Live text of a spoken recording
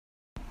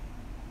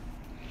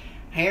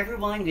Hi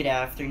everyone, good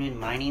afternoon.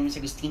 My name is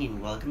Agustin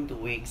and welcome to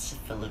Wigs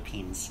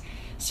Philippines.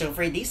 So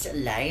for this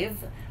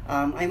live,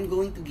 I'm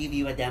going to give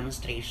you a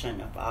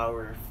demonstration of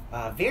our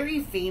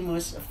very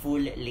famous full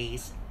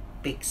lace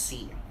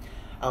Pixie.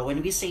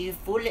 When we say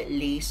full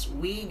lace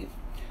wig,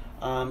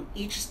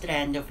 each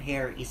strand of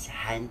hair is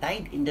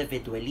hand-tied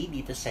individually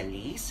dito sa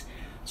lace.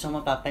 So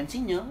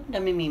mapapansin nyo,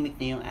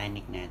 namimimik na yung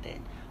anik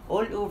natin.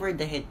 All over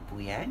the head po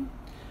yan.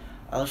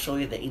 I'll show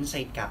you the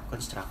inside cap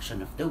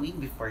construction of the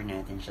wig before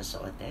natin siya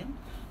suotin.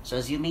 So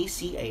as you may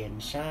see, ayan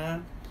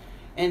siya.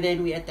 And then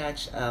we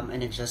attach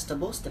an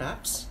adjustable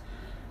straps.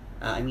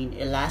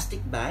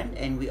 Elastic band,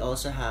 and we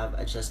also have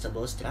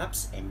adjustable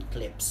straps and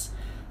clips.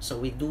 So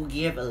we do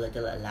give a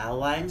little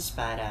allowance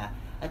para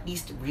at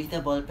least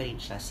breathable pa rin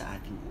siya sa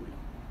ating ulo.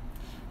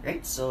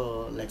 Right,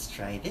 so let's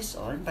try this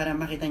on para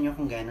makita nyo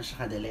kung gaano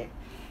siya kadali.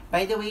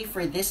 By the way,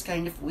 for this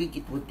kind of wig,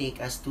 it would take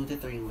us 2 to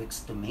 3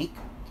 weeks to make.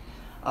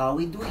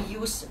 We do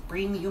use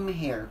premium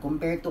hair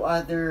compared to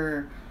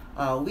other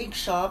wig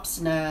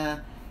shops na,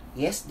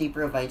 yes, they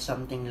provide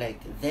something like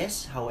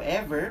this.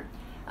 However,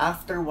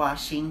 after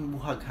washing,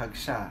 buhaghag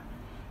siya.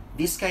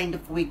 This kind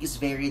of wig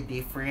is very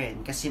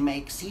different kasi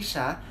maiksi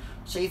siya.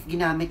 So if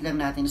ginamit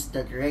lang natin is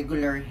that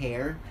regular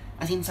hair,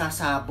 as in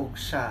sasabog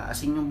siya,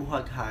 as in yung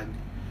buhaghag.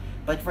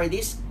 But for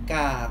this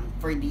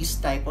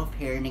type of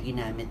hair na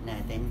ginamit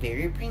natin,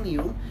 very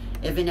premium,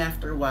 even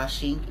after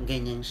washing,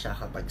 ganyan siya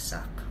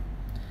kabagsak.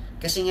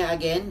 Kasi nga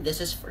again, this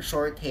is for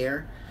short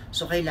hair,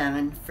 so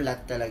kailangan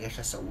flat talaga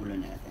siya sa ulo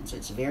natin. So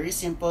it's very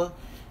simple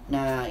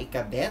na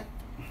ikabit.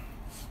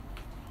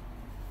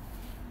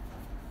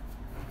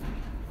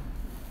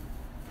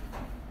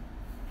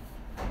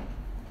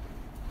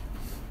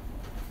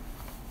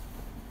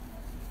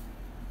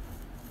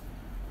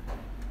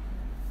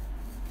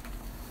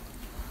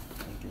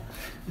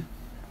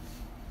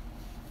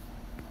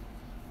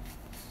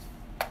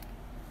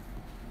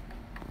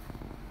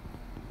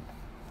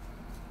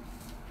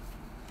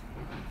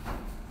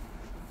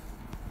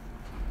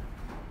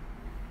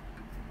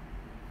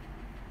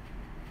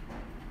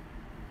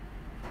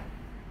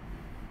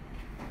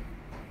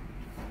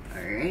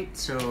 Alright,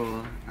 so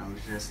I'll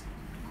just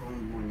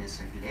comb muna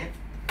saglit.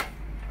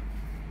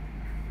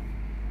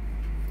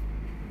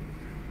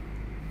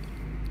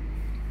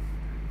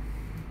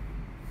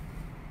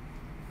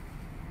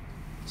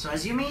 So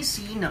as you may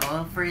see, no,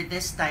 for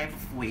this type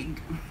of wig,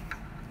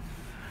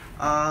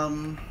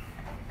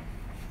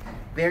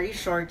 very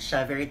short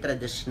siya, very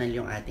traditional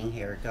yung ating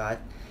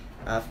haircut.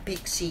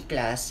 Pixie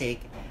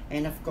classic.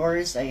 And of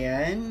course,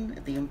 ayan,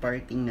 ito yung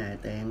parting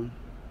natin.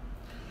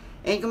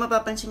 And kung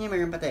mapapansin niyo,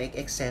 meron pa tayo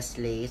excess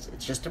lace.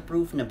 It's just a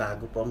proof na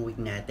bago po ang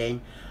wig natin.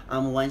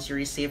 Once you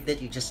receive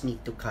it, you just need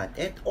to cut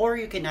it. Or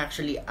you can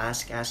actually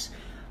ask us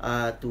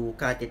to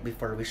cut it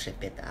before we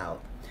ship it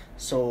out.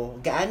 So,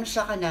 gaano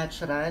siya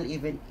ka-natural?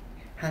 Even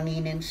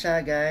hanginin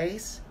siya,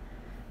 guys.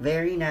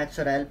 Very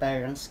natural,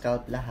 parang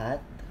scalp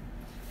lahat.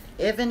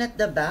 Even at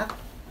the back.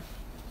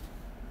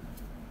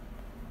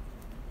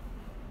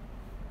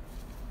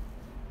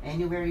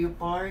 Anywhere you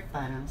part,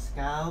 parang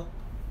scalp.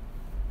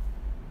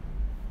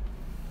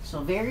 So,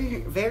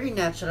 very, very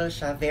natural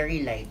siya,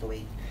 very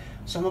lightweight.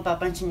 So,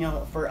 mapapansin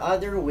nyo, for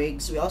other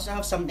wigs, we also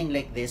have something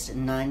like this,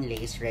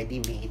 non-lace,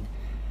 ready-made.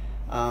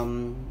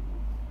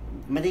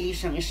 Madali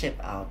siyang i-ship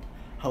out.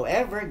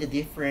 However, the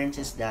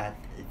difference is that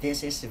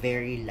this is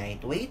very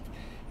lightweight,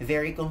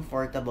 very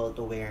comfortable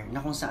to wear,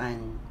 na kung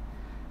saan,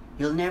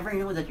 you'll never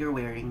know that you're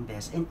wearing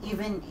this. And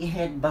even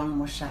i-headbang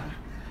mo siya,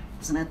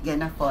 it's not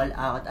gonna fall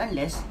out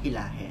unless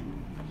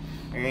hilahin.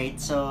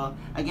 Alright, so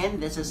again,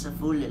 this is a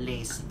full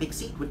lace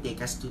Pixie. It would take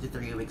us 2 to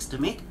 3 weeks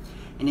to make.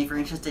 And if you're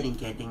interested in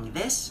getting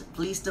this,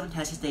 please don't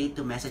hesitate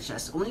to message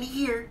us only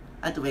here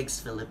at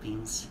Wigs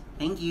Philippines.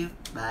 Thank you.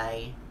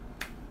 Bye.